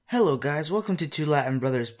Hello guys, welcome to Two Latin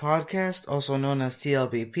Brothers podcast, also known as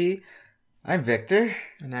TLBP. I'm Victor.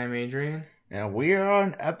 And I'm Adrian. And we are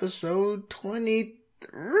on episode 23.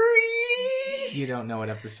 You don't know what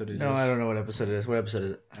episode it is. No, I don't know what episode it is. What episode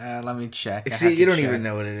is it? Let me check. See, you don't even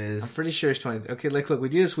know what it I'm is. pretty sure it's 20. Okay, look, we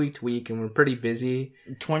do this week to week and we're pretty busy.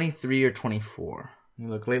 23 or 24.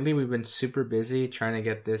 Look, lately we've been super busy trying to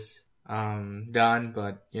get this done,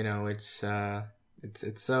 but you know, we're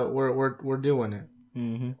doing it.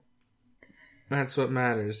 Mm-hmm. That's what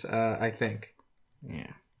matters, I think.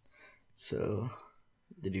 Yeah. So,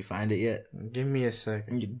 did you find it yet? Give me a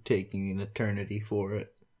second. You're taking an eternity for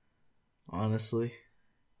it. Honestly.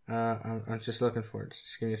 I'm just looking for it.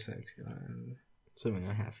 Just give me a second.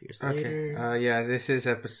 7.5 years Okay. later. Yeah, this is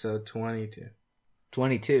episode 22.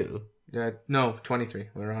 22? No,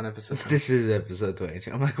 23. We're on episode 23. This is episode 22.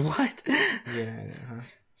 I'm like, what? Yeah.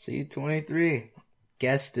 See, 23.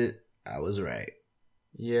 Guessed it. I was right.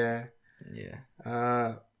 Yeah. Yeah.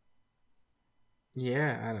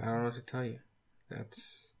 Yeah, I don't know what to tell you.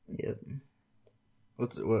 That's... Yep.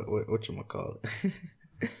 Whatchamacallit?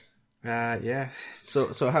 Yeah.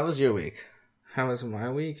 So how was your week? How was my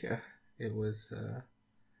week? It was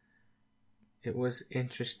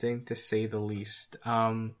interesting to say the least.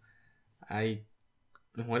 What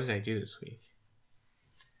did I do this week?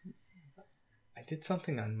 I did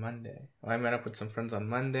something on Monday. I met up with some friends on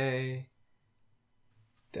Monday.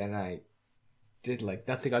 Then I did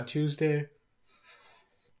nothing on Tuesday.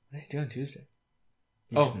 What did I do on Tuesday?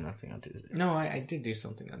 You did nothing on Tuesday. No, I did do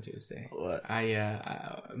something on Tuesday. What?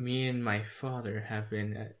 Me and my father have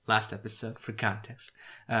been last episode for context.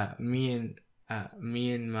 Me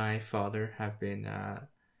and my father have been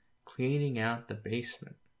cleaning out the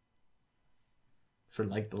basement for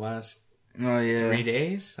the last 3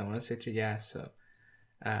 days. I want to say 2. Yeah, so.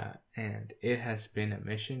 And it has been a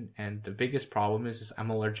mission, and the biggest problem is I'm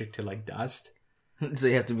allergic to dust. So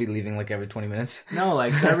you have to be leaving every 20 minutes? No,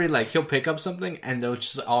 so every he'll pick up something and they'll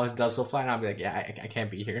just all his dust will fly, and I'll be like, yeah, I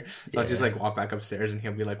can't be here. So I'll just walk back upstairs, and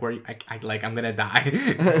he'll be like, where are you? I'm gonna die.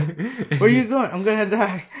 Where are you going? I'm gonna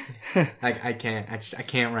die. I can't. I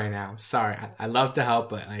can't right now. Sorry. I love to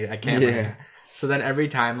help, but I can't right now. So then every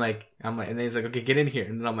time I'm like, and then he's like, okay, get in here.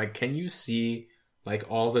 And then I'm like, can you see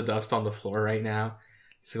all the dust on the floor right now?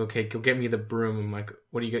 He's like, okay, go get me the broom. I'm like,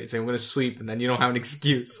 what do you get? He's like, I'm going to sweep, and then you don't have an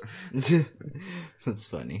excuse. That's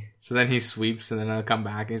funny. So then he sweeps, and then I'll come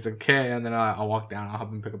back, and he's like, okay, and then I'll walk down. I'll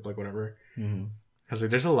help him pick up whatever. Mm-hmm. I was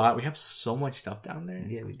like, there's a lot. We have so much stuff down there.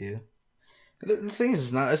 Yeah, we do. The thing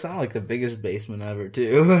is, it's not the biggest basement ever,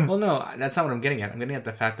 too. Well, no, that's not what I'm getting at. I'm getting at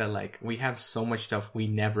the fact that we have so much stuff we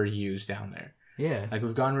never use down there. Yeah.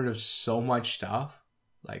 We've gotten rid of so much stuff.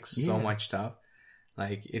 Much stuff.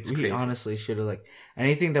 It's we crazy. Honestly should have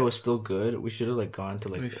anything that was still good. We should have gone to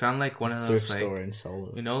we found one of those thrift store and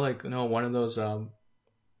sold it. One of those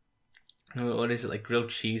what is it, grilled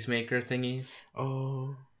cheese maker thingies?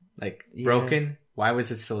 Oh, broken. Why was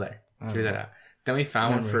it still there? Figure that out. Then we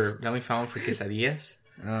found one for quesadillas,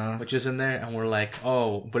 which is in there, and we're like,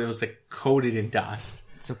 oh, but it was coated in dust.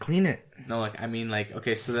 So clean it. No,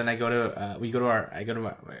 okay. So then I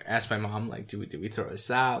ask my mom, do we throw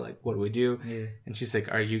this out? What do we do? Yeah. And she's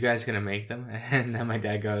like, are you guys gonna make them? And then my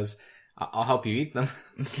dad goes, I'll help you eat them.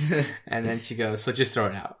 And then she goes, so just throw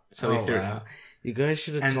it out. So we threw it out. You guys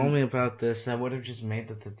should have told me about this. I would have just made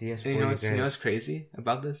the tortillas for you guys. You know what's crazy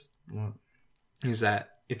about this? What? Is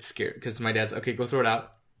that it's scary because my dad's okay. Go throw it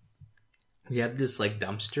out. We have this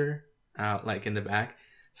dumpster out in the back.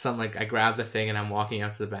 So I'm I grab the thing and I'm walking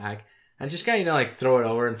out to the back. I just gotta throw it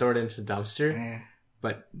over and throw it into the dumpster. Yeah.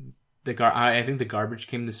 But I think the garbage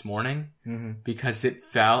came this morning because it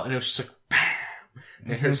fell and it was just bam.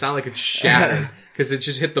 And it sounded like it shattered because it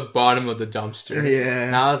just hit the bottom of the dumpster. Yeah.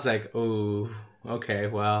 And I was like, oh, okay,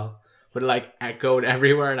 well. But it echoed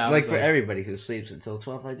everywhere, and I was for everybody who sleeps until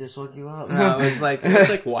 12, I just woke you up. No, it was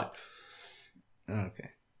what? Okay.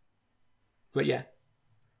 But yeah.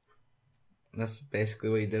 That's basically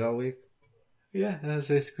what you did all week? Yeah, that's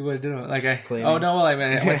basically what I did. Cleaning. Oh no! I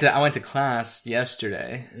went to class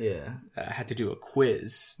yesterday. Yeah, I had to do a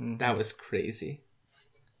quiz. Mm-hmm. That was crazy.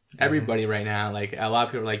 Yeah. Everybody right now, a lot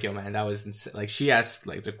of people are yo man, that was insane. She asked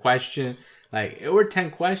the question, it were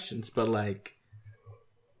 10 questions, but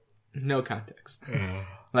no context.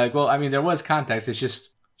 There was context. It's just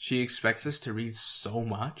she expects us to read so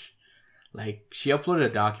much. She uploaded a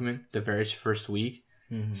document the very first week.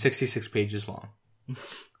 66 pages long.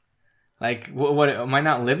 What am I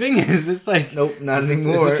not living? Is this nope, not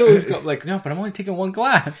anymore. Is this so no, but I'm only taking one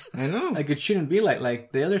class. I know. It shouldn't be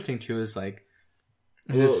the other thing too is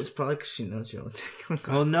it's probably because she knows you're only taking one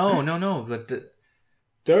class. Oh no. But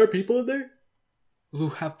there are people in there who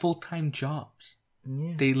have full-time jobs.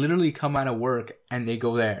 Yeah. They literally come out of work and they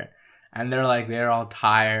go there. And they're like, they're all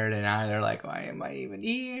tired, and now they're like, why am I even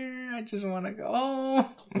here? I just want to go home.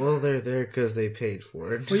 Well, they're there because they paid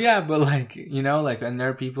for it. Well, yeah, but like, you know, like, and there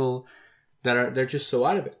are people that they're just so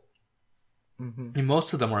out of it. Mm-hmm. And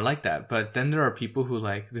most of them are like that. But then there are people who,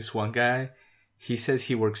 like, this one guy, he says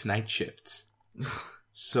he works night shifts.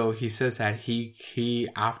 So he says that he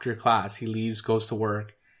after class, he leaves, goes to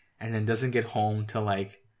work, and then doesn't get home till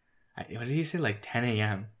like, what did he say? Like 10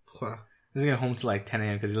 a.m. Wow. Doesn't get home till like 10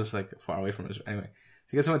 a.m. because he lives like far away from us. Anyway,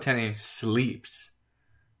 so he gets home at 10 a.m. sleeps.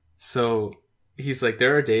 So he's like,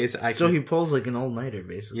 there are days So he pulls like an all-nighter,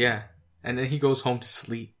 basically. Yeah. And then he goes home to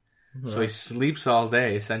sleep. Wow. So he sleeps all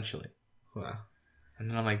day, essentially. Wow. And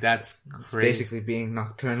then I'm like, that's It's crazy. basically being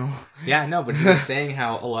nocturnal. Yeah, no, but he was saying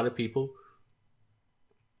how a lot of people,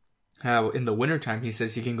 how in the wintertime, he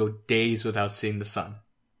says he can go days without seeing the sun.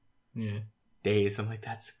 Yeah. Days. I'm like,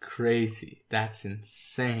 that's crazy. That's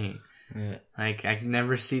insane. Yeah. Like, I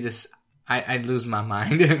never see this. I'd lose my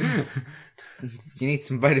mind. You need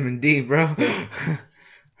some vitamin D, bro.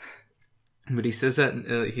 But he says that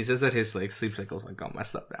his like sleep cycle's like all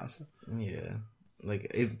messed up now. So. Yeah.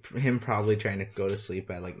 Like, him probably trying to go to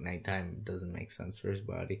sleep at like nighttime doesn't make sense for his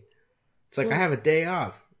body. It's like, I have a day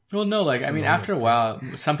off. Well, no, like, It's I mean, normal after a thing. while,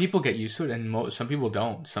 some people get used to it, and some people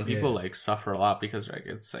don't. Some people, Yeah. like, suffer a lot because, like,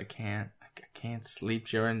 it's, I can't sleep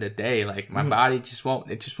during the day. Like, my Mhm. body just won't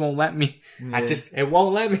let me. Yeah. It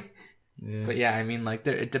won't let me. Yeah. But yeah, I mean, like,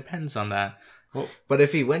 it depends on that. Well, But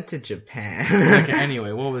if he went to Japan, okay,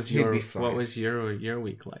 anyway, what was He'd your be fine. your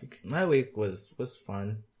week like? my week was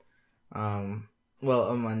fun. Well,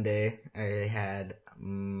 on Monday I had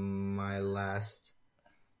my last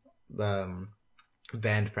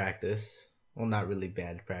band practice. Well, not really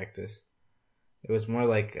band practice. It was more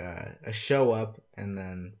like a show up and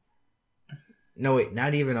then. No, wait,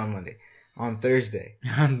 not even on Monday. On Thursday.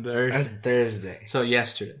 On That's Thursday. Thursday. So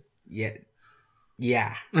yesterday,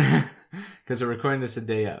 Yeah. because we're recording this a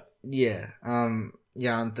day up. Yeah.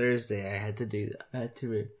 Yeah, on Thursday I had to do that.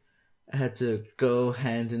 I had to go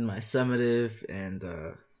hand in my summative and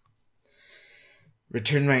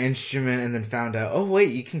return my instrument, and then found out, oh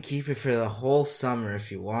wait, you can keep it for the whole summer if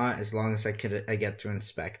you want, as long as I get to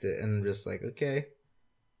inspect it. And I'm just like, okay,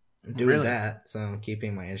 I'm doing Really? that, so I'm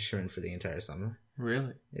keeping my instrument for the entire summer.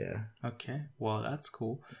 Really? Yeah. Okay. Well, that's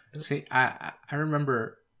cool. See, I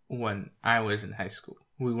remember when I was in high school,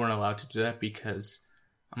 we weren't allowed to do that because,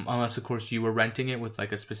 unless of course you were renting it with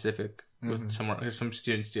like a specific with somewhere. Because some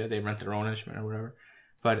students do that; they rent their own instrument or whatever.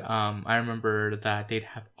 But I remember that they'd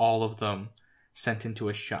have all of them sent into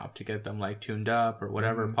a shop to get them like tuned up or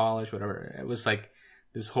whatever, polished, whatever. It was like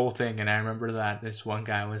this whole thing, and I remember that this one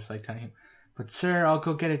guy was like telling him, "But sir, I'll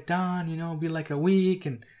go get it done. You know, it'll be like a week."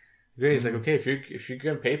 And he's like, "Okay, if you're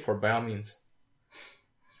gonna pay for it, by all means."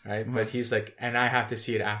 Right, but he's like, and I have to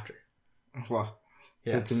see it after. Well,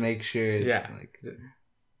 so Yes. to make sure, it's like,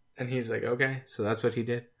 And he's like, okay, so that's what he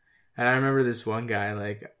did. And I remember this one guy,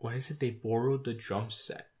 like, what is it? They borrowed the drum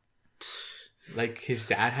set. Like, his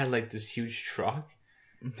dad had like this huge truck,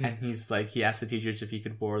 and he's like, he asked the teachers if he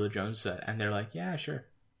could borrow the drum set, and they're like, yeah, sure.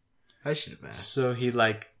 I should have asked. So he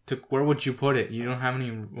like took. Where would you put it? You don't have any.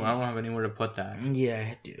 Well, I don't have anywhere to put that. Yeah,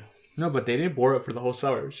 I do. No, but they didn't borrow it for the whole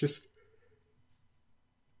summer. It's just.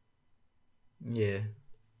 Yeah.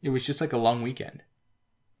 It was just like a long weekend.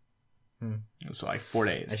 So like 4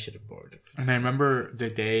 days. I should have borrowed it. And I remember the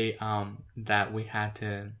day that we had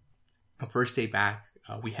to, the first day back,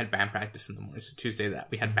 we had band practice in the morning. So Tuesday that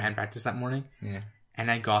we had band practice that morning. Yeah. And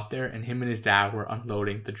I got there, and him and his dad were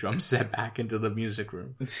unloading the drum set back into the music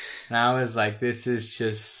room. And I was like, this is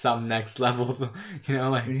just some next level, you know,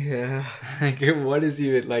 like, Yeah. like what is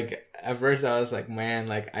even, like, at first I was like, man,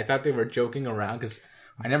 like, I thought they were joking around, because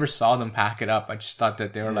I never saw them pack it up. I just thought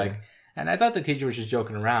that they were like, and I thought the teacher was just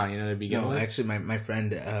joking around, you know, to begin with. Actually, my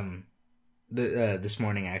friend, this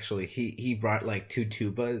morning, actually, he brought like 2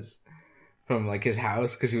 tubas from like his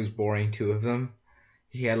house because he was borrowing 2 of them.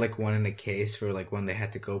 He had like one in a case for like when they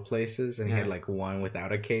had to go places, and he had like one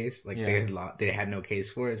without a case. Like they had no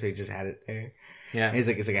case for it, so he just had it there. Yeah. And he's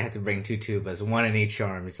like, I had to bring 2 tubas, one in each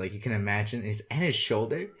arm. It's like, you can imagine his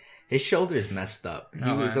shoulder. His shoulder is messed up.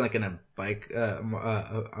 He was like in a bike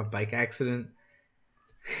accident.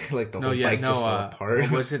 Like the whole bike just fell apart.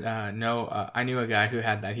 What was it? I knew a guy who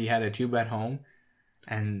had that. He had a tube at home,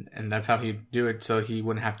 and that's how he'd do it, so he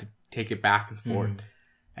wouldn't have to take it back and forth.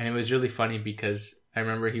 And it was really funny because I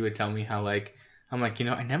remember he would tell me how, like, I'm like, you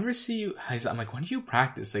know, I never see you. I'm like, when do you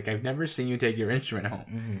practice? Like, I've never seen you take your instrument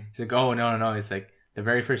home. He's like, oh, no. He's like, the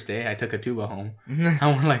very first day I took a tuba home.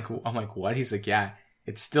 I'm like, what? He's like, yeah.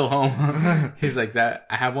 it's still home. He's like, that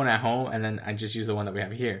I have one at home, and then I just use the one that we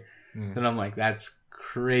have here. Yeah. And I'm like, that's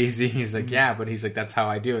crazy. He's like, yeah, but he's like, that's how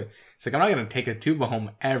I do it. It's like, I'm not gonna take a tuba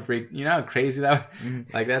home every. You know how crazy that?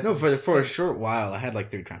 Like that's no, for a short while, I had like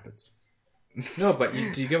 3 trumpets. No, but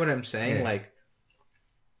do you get what I'm saying? Yeah. Like,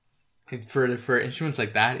 for instruments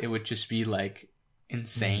like that, it would just be like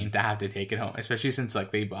insane to have to take it home, especially since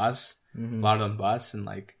like they bus. A lot of them bus,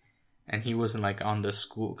 and he wasn't like on the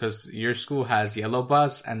school, because your school has yellow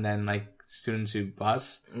bus and then like students who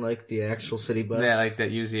bus, like the actual city bus. Yeah, like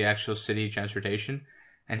that use the actual city transportation.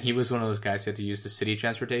 And he was one of those guys who had to use the city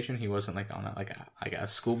transportation. He wasn't like on a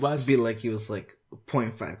school bus. It'd be like he was like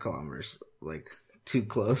 0.5 kilometers, like too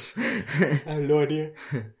close. I have no idea.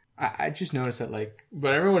 I just noticed that, like,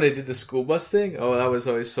 but I remember when they did the school bus thing. Oh, that was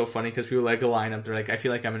always so funny because we would like line up. They're like, I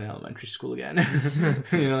feel like I'm in elementary school again.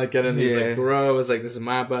 You know, like getting these like rows. Like, this is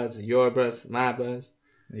my bus, your bus, my bus.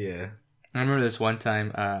 Yeah. I remember this one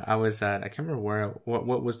time. I was at, I can't remember where. What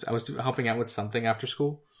was I was helping out with something after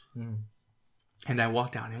school, and I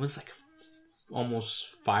walked out. And it was like almost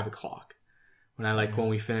 5 o'clock when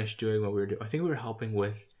we finished doing what we were doing. I think we were helping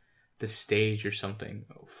with the stage or something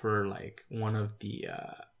for like one of the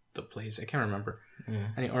plays. I can't remember.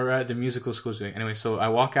 Or the musical school's doing. Anyway, so I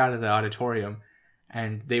walk out of the auditorium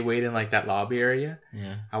and they wait in like that lobby area.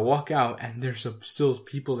 Yeah. I walk out and there's still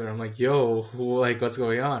people there. I'm like, yo, like what's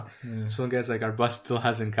going on? So one guy's like, our bus still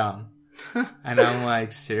hasn't come. And I'm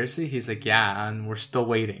like, seriously? He's like, yeah, and we're still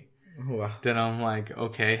waiting. Wow. Then I'm like,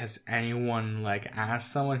 okay, has anyone like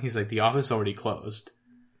asked someone? He's like, the office already closed.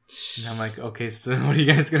 And I'm like, okay, so what are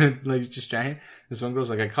you guys gonna like just try? This one girl's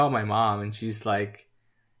like, I called my mom and she's like,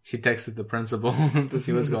 she texted the principal to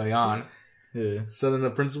see what's going on. Yeah. So then the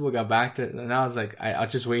principal got back to, and I was like, I'll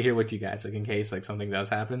just wait here with you guys, like in case like something does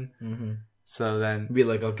happen. So then be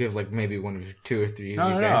like, I'll give like maybe 1 or 2 or 3 no, of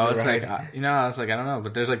you no, guys I was a ride. like, I was like, I don't know,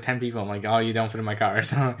 but there's like 10 people. I'm like, oh, you don't fit in my car,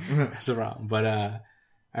 so that's a problem. But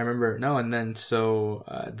I remember and then so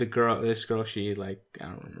this girl, she like, I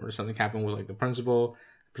don't remember, something happened with like the principal.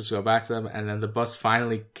 Got back to them, and then the bus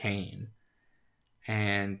finally came,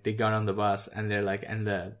 and they got on the bus, and they're like, and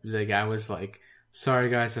the guy was like, sorry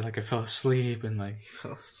guys, I fell asleep, and like,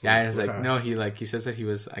 yeah, I was like, no, he says that he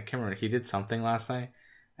was, I can't remember, he did something last night,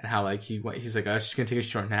 and how like he's like, I was just gonna take a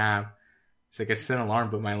short nap. He's like, I set an alarm,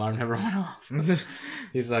 but my alarm never went off.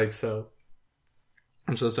 He's like, so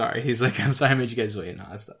I'm so sorry. He's like, I'm sorry I made you guys wait and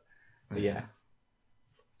all that stuff. But yeah.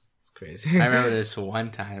 Crazy. I remember this one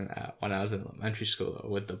time when I was in elementary school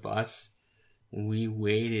with the bus. We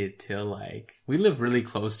waited till like, we live really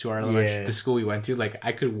close to our the school we went to. Like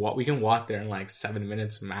we can walk there in like 7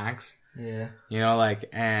 minutes max. Yeah. You know, like,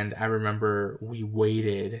 and I remember we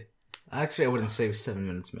waited. Actually, I wouldn't say 7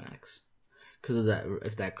 minutes max, because of that.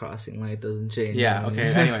 If that crossing light doesn't change. Yeah.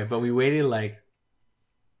 Okay. Anyway, but we waited like,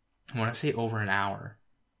 I want to say over an hour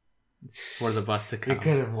for the bus to come. You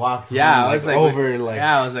could have walked. Yeah, home, I was like, over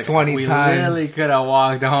I was like 20 we times. We literally could have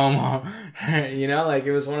walked home. You know, like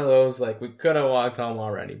it was one of those like we could have walked home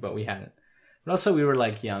already, but we hadn't. But also, we were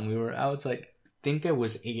like young. I was like, I think I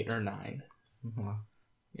was 8 or 9. Wow.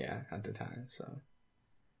 Yeah, at the time. So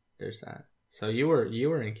there's that. So you were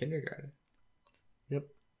in kindergarten. Yep.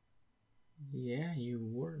 Yeah, you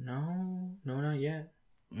were. No, not yet.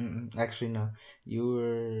 Actually, no. You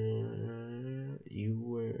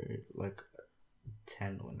were like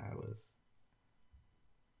 10 when I was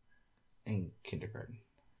in kindergarten.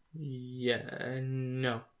 Yeah,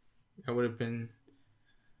 no. I would have been.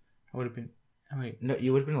 Oh, wait. No,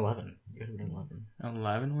 you would have been 11. You would have been 11.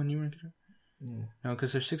 11 when you were in kindergarten? Yeah. No,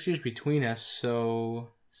 because there's 6 years between us,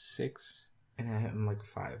 so 6. And I'm like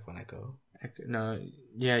 5 when I go. No,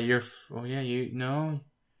 yeah, you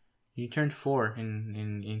turned 4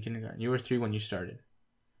 in kindergarten. You were 3 when you started.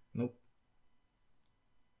 Nope.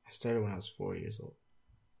 I started when I was 4 years old.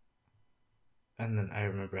 And then I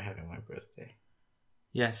remember having my birthday.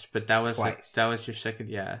 Yes, but that was twice. That was your second,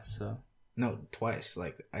 yeah, so. No, twice.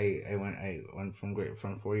 Like I went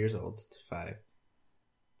from 4 years old to 5.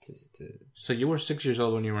 So you were 6 years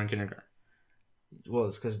old when you were in kindergarten. Well,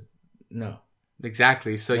 it's because no.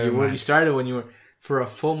 Exactly. So you started when you were, for a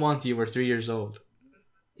full month you were 3 years old.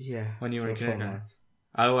 Yeah. When you were in kindergarten.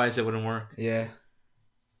 Otherwise it wouldn't work. Yeah.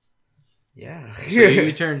 Yeah. So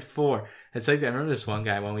you turned 4. It's like, I remember this one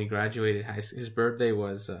guy when we graduated high school, his birthday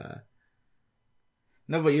was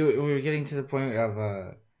No, but we were getting to the point of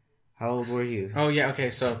how old were you? Oh yeah, okay,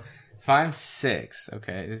 so 5, 6,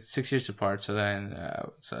 okay, it's 6 years apart, so then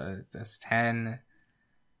so that's 10.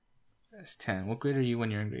 That's 10. What grade are you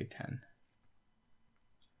when you're in grade 10?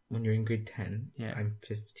 When you're in grade 10? Yeah. I'm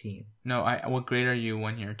 15. No, what grade are you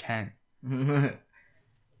when you're 10?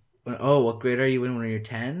 Oh, what grade are you in when you're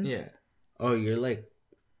 10? Yeah. Oh, you're like,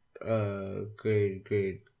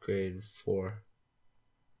 grade 4.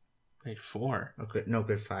 Grade 4. Oh,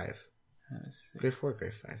 grade 5. Grade 4,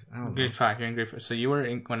 grade 5. I don't know. Grade 5. You're in grade 4. So you were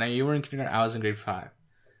in kindergarten. I was in grade 5.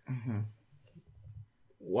 Mm-hmm.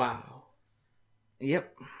 Wow.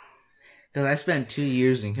 Yep. Because I spent 2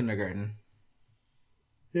 years in kindergarten.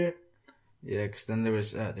 Yeah. Yeah, because then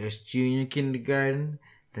there's junior kindergarten,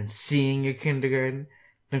 then senior kindergarten,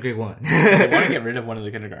 then grade 1. I want to get rid of one of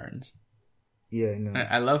the kindergartens. Yeah, I know.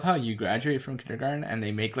 I love how you graduate from kindergarten and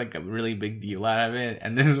they make like a really big deal out of it.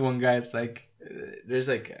 And this one guy's like, there's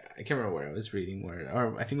like, I can't remember where I was reading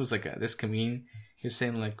or I think it was like this comedian. He was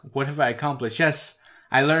saying like, what have I accomplished? Yes,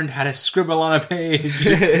 I learned how to scribble on a page.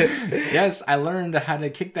 Yes, I learned how to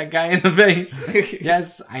kick that guy in the face.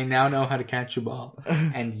 Yes, I now know how to catch a ball.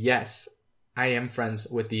 And yes, I am friends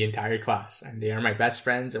with the entire class, and they are my best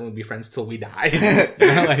friends, and we'll be friends till we die.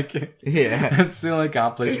 Like, yeah, that's still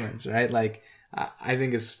accomplishments, right? Like, I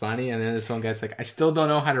think it's funny. And then this one guy's like, I still don't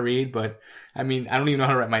know how to read, but I mean, I don't even know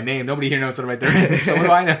how to write my name. Nobody here knows how to write their name, so what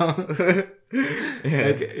do I know? Yeah.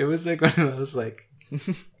 Like, it was like one of those like,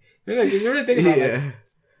 you ever think about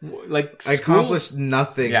like I accomplished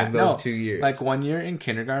nothing in those 2 years. Like 1 year in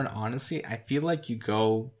kindergarten, honestly, I feel like you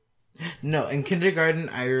go. No, in kindergarten,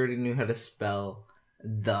 I already knew how to spell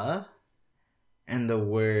the and the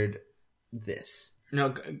word this.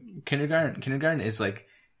 No, kindergarten is like,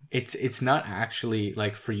 it's not actually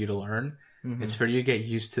like for you to learn. Mm-hmm. It's for you to get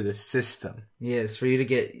used to the system. Yeah, it's for you to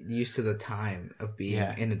get used to the time of being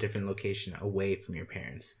in a different location away from your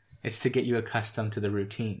parents. It's to get you accustomed to the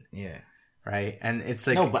routine. Yeah. Right? And it's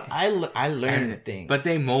like... No, but I learned things. But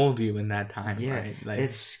they mold you in that time, yeah, right? Like,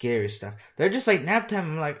 it's scary stuff. They're just like, nap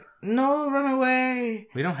time. I'm like, no, run away.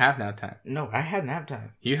 We don't have nap time. No, I had nap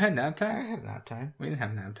time. You had nap time? I had nap time. We didn't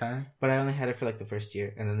have nap time. But I only had it for like the first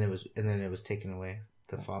year, and then it was taken away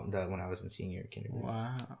when I was in senior kindergarten.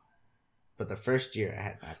 Wow. But the first year I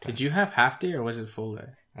had nap time. Did you have half day or was it full day?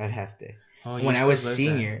 I had half day. Oh, when I was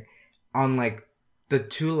senior, on like the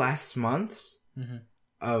 2 last months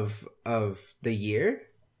of the year,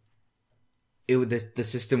 the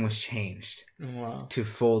system was changed to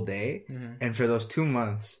full day, and for those 2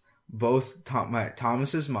 months, both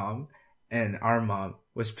Thomas's mom and our mom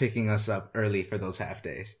was picking us up early for those half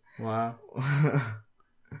days. Wow.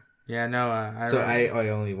 Yeah, no. I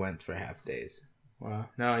only went for half days. Wow.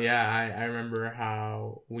 No, yeah, I remember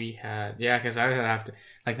how we had... Yeah, because I had half day.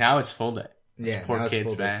 Like, now it's full day. Yeah, poor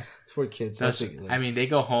kids, man. Poor kids. I mean, they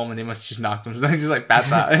go home and they must just knock them. They just like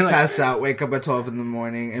pass out. Like, pass out, wake up at 12 in the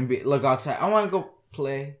morning and look outside. I want to go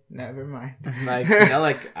play. Never mind. Like, you know,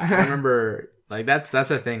 like, I remember... Like, that's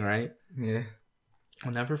a thing, right? Yeah.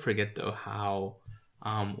 I'll never forget, though, how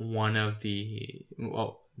one of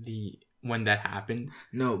when that happened...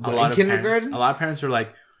 No, but in kindergarten? A lot of parents are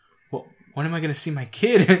like, well, when am I going to see my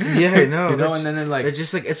kid? Yeah, I know. You know, and then they're like... They're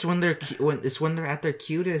just like, it's when they're at their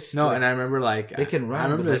cutest. No, and I remember like... They can run. I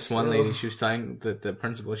remember this one lady, she was telling the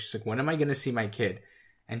principal, she's like, when am I going to see my kid?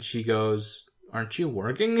 And she goes, aren't you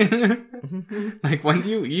working? Like, when do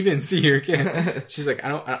you even see your kid? She's like,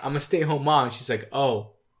 I'm a stay-at-home mom. She's like,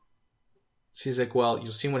 oh. She's like, well,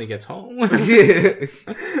 you'll see when he gets home. Yeah.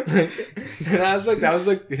 And I was like, that was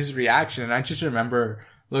like his reaction. And I just remember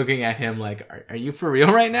looking at him like, are you for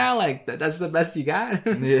real right now? Like, that's the best you got?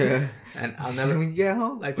 Yeah. And I'll never... When you get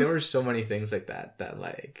home? Like, there were so many things like that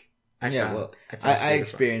like... I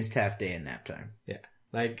experienced half day and nap time. Yeah.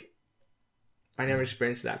 Like, I never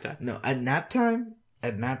experienced nap time. No, at nap time,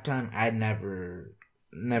 I never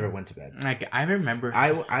went to bed. Like, I remember...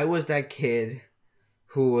 I was that kid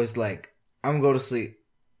who was like, I'm gonna go to sleep.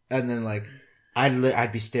 And then, like,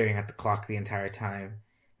 I'd be staring at the clock the entire time.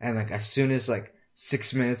 And, like, as soon as, like,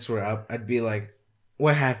 6 minutes were up, I'd be like,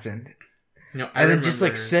 what happened? No, then just,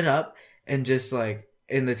 like, sit up and just, like,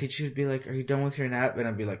 and the teacher would be like, are you done with your nap? And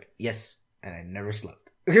I'd be like, yes. And I never slept.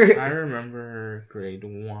 I remember grade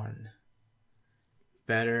 1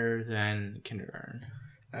 better than kindergarten.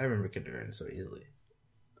 I remember kindergarten so easily.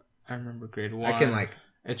 I remember grade 1. I can, like,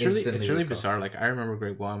 it's really bizarre. Like, I remember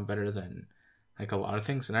grade 1 better than, like, a lot of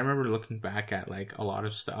things. And I remember looking back at, like, a lot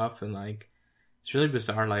of stuff. And, like, it's really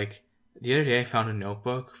bizarre. Like, the other day I found a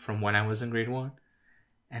notebook from when I was in grade 1.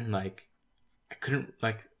 And, like, I couldn't,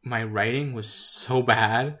 like, my writing was so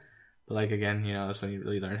bad. But, like, again, you know, that's when you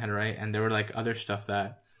really learn how to write. And there were, like, other stuff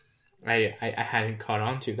that I hadn't caught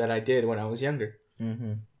on to that I did when I was younger.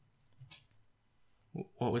 Mm-hmm.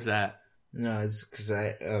 What was that? No, it's because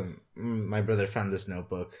my brother found this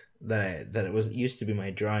notebook that it used to be my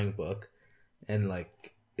drawing book, and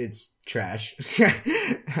like it's trash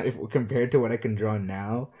compared to what I can draw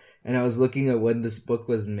now. And I was looking at when this book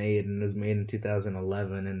was made, and it was made in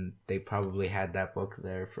 2011, and they probably had that book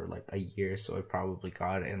there for like a year, so I probably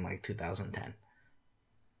got it in like 2010.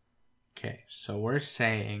 Okay, so we're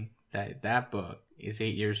saying that that book is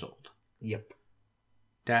 8 years old. Yep.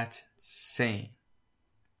 That's insane.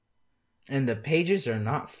 And the pages are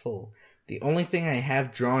not full. The only thing I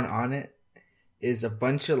have drawn on it is a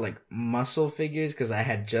bunch of like muscle figures, because I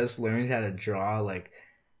had just learned how to draw like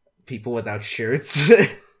people without shirts.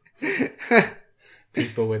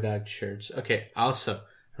 People without shirts. Okay, also,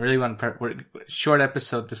 I really want to... short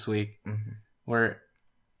episode this week. Mm-hmm. Where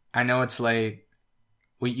I know it's late.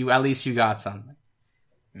 At least you got something.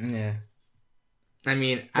 Yeah. I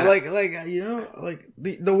mean... my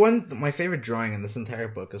favorite drawing in this entire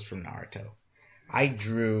book is from Naruto. I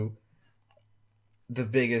drew the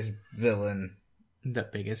biggest villain. The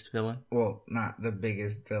biggest villain? Well, not the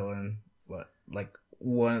biggest villain, but like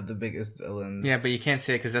one of the biggest villains. Yeah, but you can't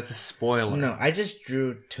say it because that's a spoiler. No, I just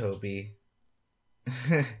drew Toby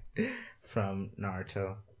from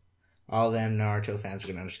Naruto. All them Naruto fans are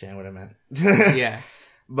gonna understand what I meant. Yeah.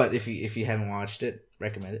 But if you haven't watched it,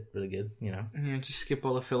 recommend it. Really good, just skip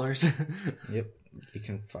all the fillers. Yep. You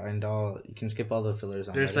can skip all the fillers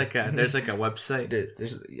on there's Reddit. There's like a website.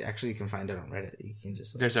 You can find it on Reddit. You can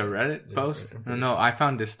just there's a Reddit post. No, I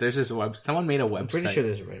found this. There's this someone made a website. I'm pretty sure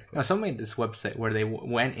there's a Reddit post. No, someone made this website where they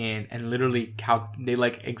went in and literally they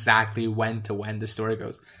like exactly when to when the story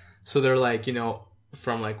goes. So they're like,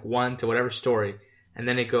 from like 1 to whatever story, and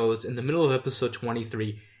then it goes in the middle of episode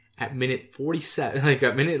 23 at minute 47, like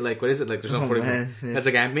a minute, like what is it, like there's no 40. That's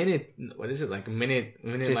like at minute, what is it, like a minute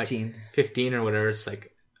 15. like 15 or whatever. It's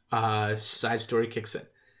like side story kicks in,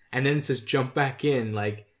 and then it says jump back in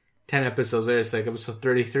like 10 episodes later. It's like episode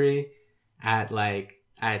 33 at what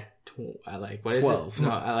is 12. it?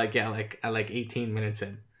 No, at like 18 minutes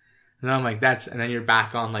in. And I'm like, and then you're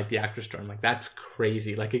back on like the actor store. I'm like, that's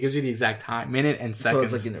crazy. Like it gives you the exact time, minute and seconds. So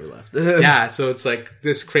it's like you never left. Yeah, so it's like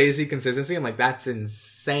this crazy consistency. I'm like, that's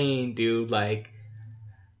insane, dude. Like,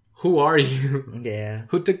 who are you? Yeah.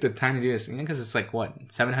 Who took the time to do this? Because it's like,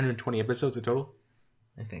 what, 720 episodes in total?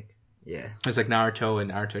 I think. Yeah. It's like Naruto and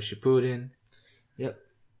Naruto Shippuden. Yep.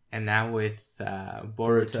 And now with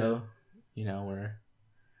Boruto, we're...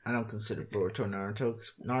 I don't consider Boruto Naruto,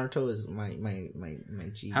 because Naruto is my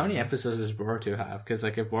G. How many episodes does Boruto have? Because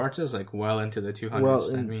like if Boruto's like well into the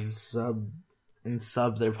 200s, that means in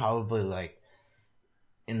sub they're probably like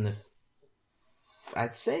in the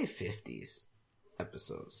I'd say 50s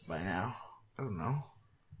episodes by now. I don't know.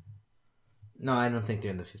 No, I don't think they're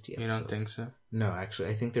in the 50 episodes. You don't think so? No, actually,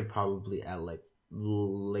 I think they're probably at like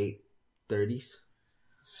late 30s.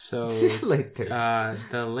 So late 30s.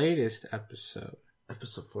 The latest episode.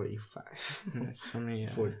 Episode 45.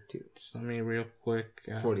 42. Let me real quick.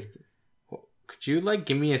 43. Could you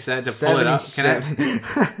give me a set to pull it up?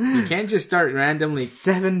 You can't just start randomly.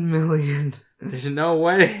 7 million. There's no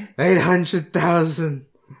way. 800,000.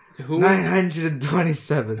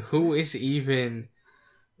 927. Who is even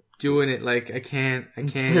doing it? I can't.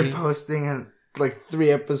 They're posting like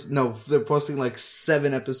 3 episodes. No, they're posting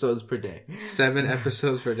 7 episodes per day. 7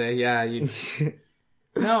 episodes per day. Yeah, you.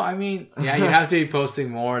 No, I mean, yeah, you have to be posting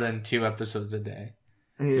more than 2 episodes a day.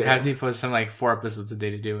 Yeah. You have to be posting 4 episodes a day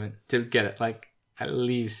to do it, to get it, at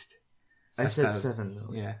least. I said 7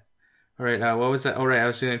 million. Yeah. Alright, what was that? Alright, I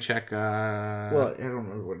was gonna check, Well, I don't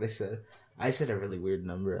remember what I said. I said a really weird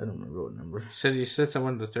number. I don't remember what number. You said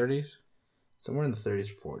somewhere in the 30s? Somewhere in the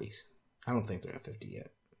 30s or 40s. I don't think they're at 50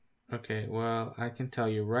 yet. Okay, well, I can tell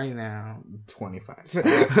you right now. 25.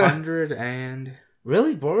 100 and...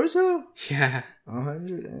 Really? Boruto? Yeah.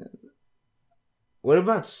 100 and... What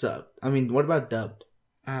about subbed? What about dubbed?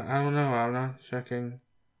 I don't know. I'm not checking.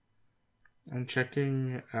 I'm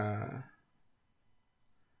checking,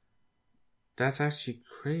 That's actually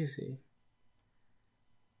crazy.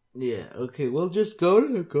 Yeah, okay. Well, just go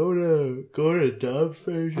to dub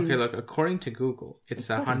version. Okay, look, according to Google, it's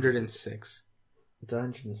 106. It's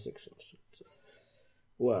 106 episodes.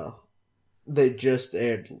 Well... They just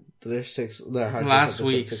aired their last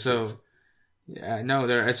week, so yeah, no,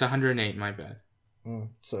 it's 108. My bad.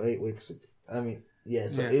 So 8 weeks ago. 8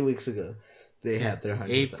 weeks ago they had their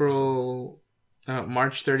 100th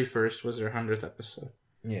March 31st was their 100th episode.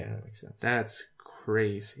 Yeah, that makes sense. That's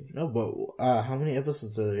crazy. No, but how many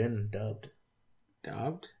episodes are there in dubbed?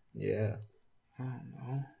 Dubbed? Yeah. I don't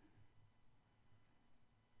know.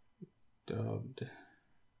 Dubbed.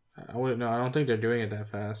 I wouldn't know. I don't think they're doing it that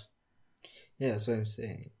fast. Yeah, that's what I'm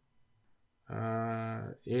saying.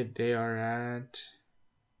 They are at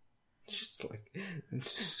Just like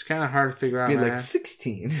It's kind of hard to figure out. be man. like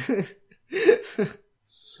 16.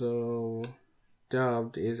 So,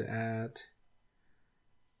 dubbed is at.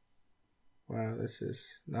 Wow, this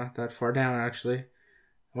is not that far down actually.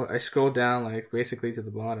 Well, I scrolled down like basically to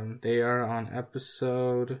the bottom. They are on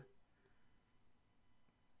episode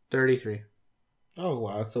 33. Oh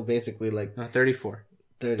wow! So basically, like No, 34.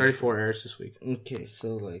 34 airs this week. Okay,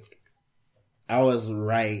 so like I was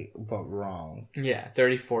right but wrong. Yeah,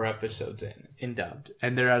 34 episodes in dubbed,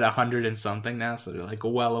 and they're at 100 and something now, so they're like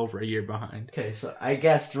well over a year behind. Okay, so I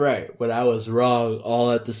guessed right, but I was wrong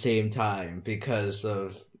all at the same time because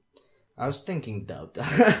of I was thinking dubbed.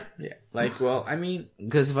 Yeah, like well, I mean,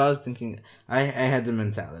 because if I was thinking, I had the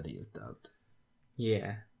mentality of dubbed.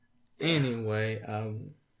 yeah. Anyway,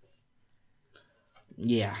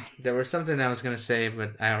 Yeah. there was something I was gonna say,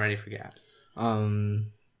 but I already forgot.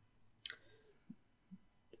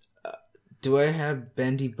 Do I have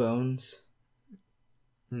bendy bones?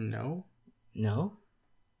 No, No.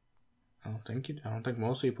 I don't think you. I don't think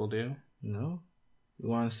most people do. No. You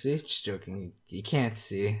want to see? Just joking. You can't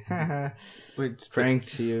see. Wait,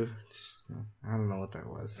 Prank you. I don't know what that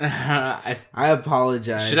was. I, I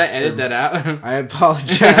apologize. should I edit that out? I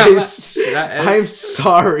apologize. Should I edit? I'm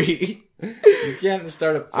sorry. You can't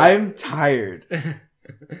start a. I'm tired.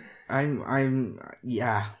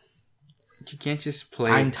 Yeah. You can't just play.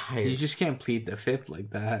 I'm tired. You just can't plead the fifth like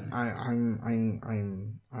that. I'm,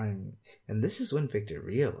 and this is when Victor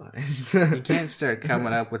realized. You can't start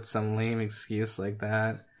coming up with some lame excuse like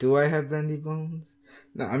that. Do I have bendy bones?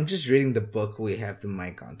 No, I'm just reading the book we have the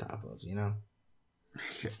mic on top of, you know?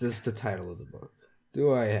 This is the title of the book.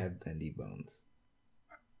 Do I have bendy bones?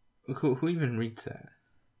 Who even reads that?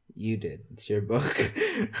 You did. It's your book.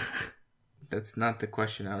 That's not the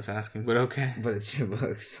question I was asking, but okay. But it's your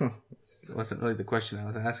book, so... It wasn't really the question I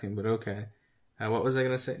was asking, but okay. What was I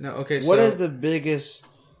going to say? No, okay, so... What is the biggest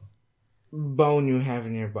bone you have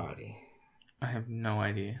in your body? I have no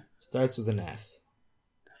idea. Starts with an F.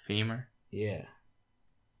 The femur? Yeah.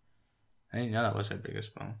 I didn't know that was our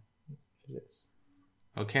biggest bone. It is.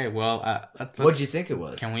 Okay, well... What'd you think it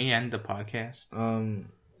was? Can we end the podcast?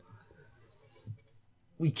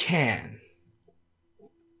 We can.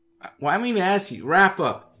 Why am I even asking you? Wrap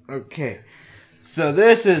up. Okay. So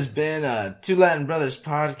this has been a Two Latin Brothers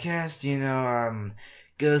podcast. You know,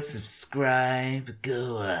 go subscribe.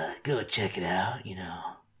 Go check it out, you know.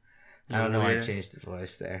 I don't know why I changed the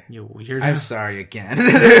voice there. You weirdo. I'm sorry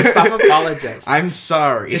again. Stop apologizing. I'm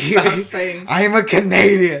sorry. Stop saying... I'm a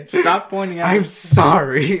Canadian. Stop pointing out... I'm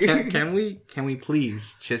sorry. Can we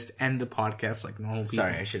please just end the podcast like normal people?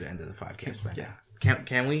 Sorry, I should have ended the podcast by now.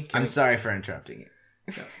 Can we? I'm sorry for interrupting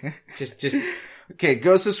it. Just okay,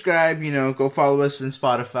 go subscribe, you know, go follow us on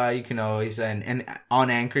Spotify. You can always, and on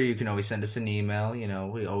Anchor, you can always send us an email. You know,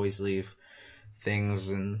 we always leave things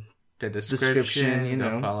in the description, you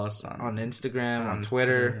know, follow us on Instagram, on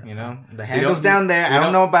Twitter, you know, the handle's don't- down there. we I don't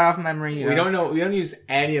don't- know about off memory. You We know. don't know. We don't use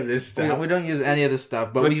any of this stuff. We don't use any of this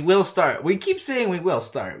stuff, but we will start. We keep saying we will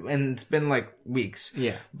start, and it's been like weeks.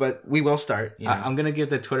 Yeah. But we will start. You know? I'm gonna give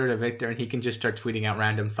the Twitter to Victor, and he can just start tweeting out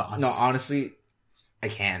random thoughts. No, honestly, I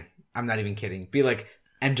can. I'm not even kidding. Be like,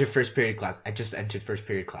 enter first period class. I just entered first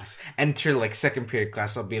period class. Enter like second period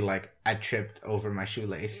class. I'll be like, I tripped over my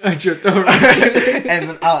shoelace. I tripped over. And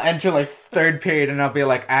then I'll enter like third period and I'll be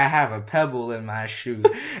like, I have a pebble in my shoe.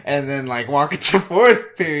 And then like walk into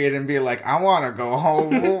fourth period and be like, I want to go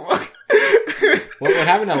home. What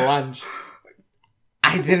happened at lunch?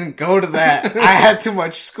 I didn't go to that. I had too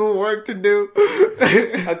much schoolwork to do.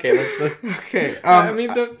 Okay, let's Okay. I mean,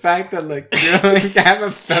 the fact that like you're like, I have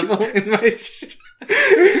a pebble in my shoe.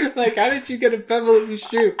 Like, how did you get a pebble in your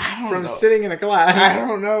shoe from know. sitting in a class? I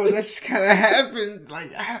don't know. That just kind of happened.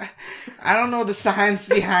 Like, I don't know the science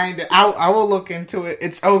behind it. I will look into it.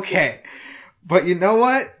 It's okay. But you know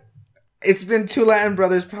what? It's been Two Latin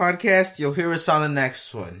Brothers podcast. You'll hear us on the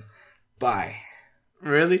next one. Bye.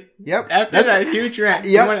 Really? Yep. After that huge rant,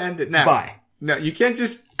 you Yep. want to end it now? Bye. No, you can't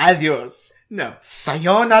just. Adios. No,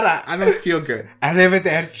 Sayonara. I don't feel good.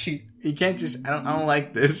 Arrivederci. You can't just. I don't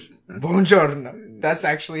like this. Buongiorno. That's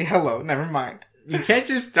actually hello. Never mind. You can't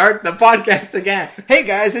just start the podcast again. Hey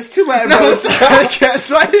guys, it's Two Latin Brothers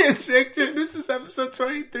podcast. My name is Victor. This is episode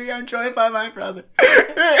 23. I'm joined by my brother.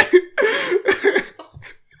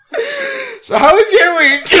 So how was your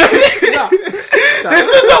week? Stop.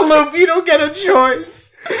 This is a loop. You don't get a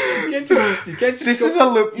choice. You can't just. This go- is a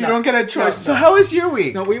loop. You No. don't get a choice. No. So how was your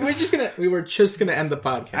week? No, we were just gonna end the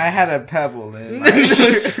podcast. I had a pebble in my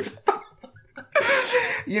shoe.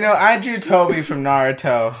 You know, I drew Toby from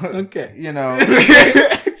Naruto. Okay. You know.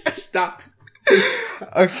 Stop.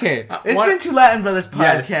 Okay, it's been two Latin Brothers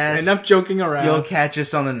podcast. Yes, enough joking around. You'll catch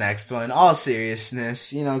us on the next one. All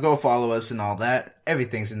seriousness, go follow us and all that.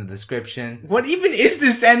 Everything's in the description. What even is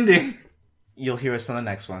this ending? You'll hear us on the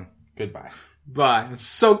next one. Goodbye. Bye. I'm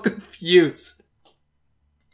so confused.